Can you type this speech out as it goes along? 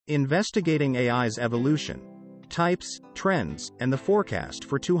Investigating AI's evolution, types, trends, and the forecast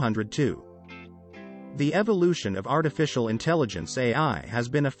for 202. The evolution of artificial intelligence (AI) has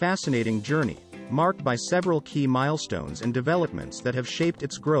been a fascinating journey, marked by several key milestones and developments that have shaped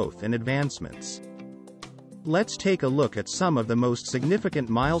its growth and advancements. Let's take a look at some of the most significant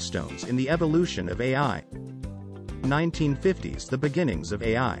milestones in the evolution of AI. 1950s, the beginnings of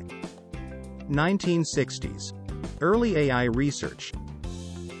AI. 1960s, early AI research.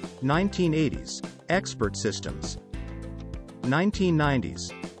 1980s, expert systems.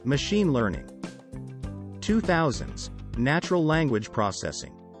 1990s, machine learning. 2000s, natural language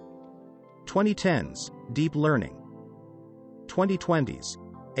processing. 2010s, deep learning. 2020s,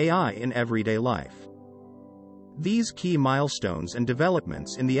 AI in everyday life. These key milestones and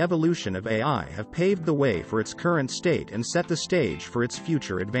developments in the evolution of AI have paved the way for its current state and set the stage for its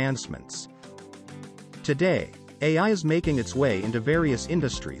future advancements. Today, AI is making its way into various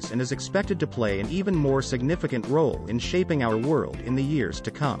industries and is expected to play an even more significant role in shaping our world in the years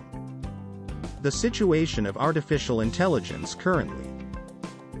to come. The situation of artificial intelligence currently.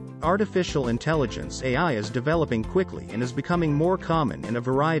 Artificial intelligence (AI) is developing quickly and is becoming more common in a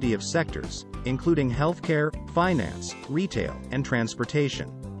variety of sectors, including healthcare, finance, retail, and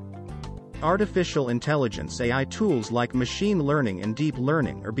transportation. Artificial intelligence (AI) tools like machine learning and deep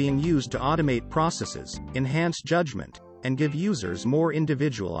learning are being used to automate processes, enhance judgment, and give users more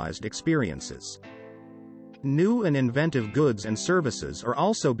individualized experiences. New and inventive goods and services are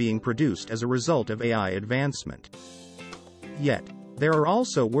also being produced as a result of AI advancement. Yet, there are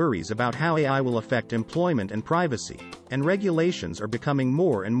also worries about how AI will affect employment and privacy, and regulations are becoming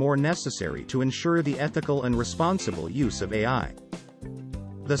more and more necessary to ensure the ethical and responsible use of AI.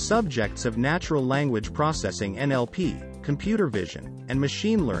 The subjects of natural language processing (NLP), computer vision, and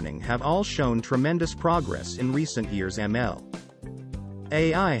machine learning have all shown tremendous progress in recent years.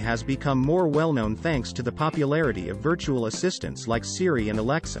 AI has become more well-known thanks to the popularity of virtual assistants like Siri and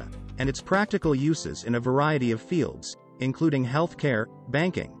Alexa, and its practical uses in a variety of fields, including healthcare,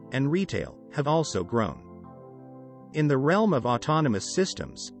 banking, and retail, have also grown. In the realm of autonomous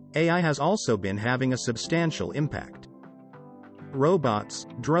systems, AI has also been having a substantial impact. Robots,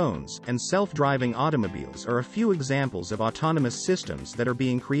 drones, and self-driving automobiles are a few examples of autonomous systems that are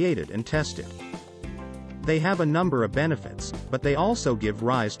being created and tested. They have a number of benefits, but they also give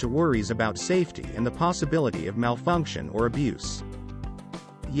rise to worries about safety and the possibility of malfunction or abuse.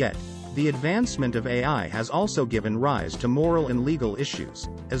 Yet, the advancement of AI has also given rise to moral and legal issues,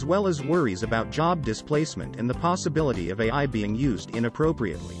 as well as worries about job displacement and the possibility of AI being used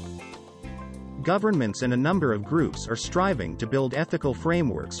inappropriately. Governments and a number of groups are striving to build ethical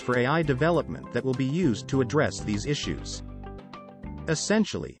frameworks for AI development that will be used to address these issues.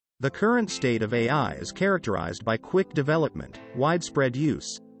 Essentially, the current state of AI is characterized by quick development, widespread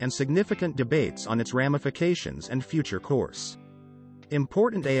use, and significant debates on its ramifications and future course.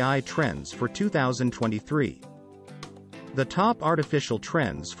 Important AI trends for 2023. The top artificial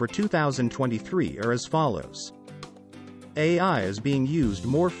trends for 2023 are as follows. AI is being used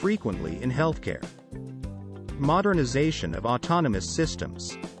more frequently in healthcare. Modernization of autonomous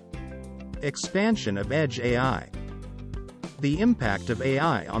systems. Expansion of edge AI. The impact of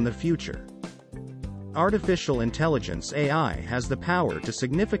AI on the future. Artificial intelligence (AI) has the power to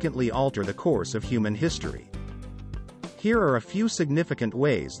significantly alter the course of human history. Here are a few significant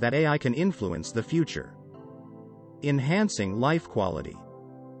ways that AI can influence the future. Enhancing life quality.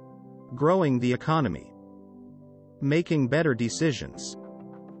 Growing the economy. Making better decisions.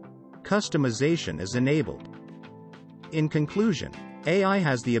 Customization is enabled. In conclusion, AI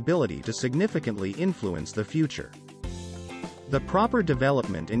has the ability to significantly influence the future. The proper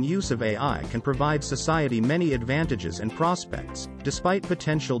development and use of AI can provide society many advantages and prospects, despite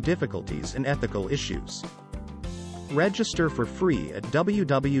potential difficulties and ethical issues. Register for free at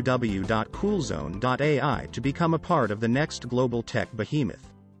www.coolzone.ai to become a part of the next global tech behemoth.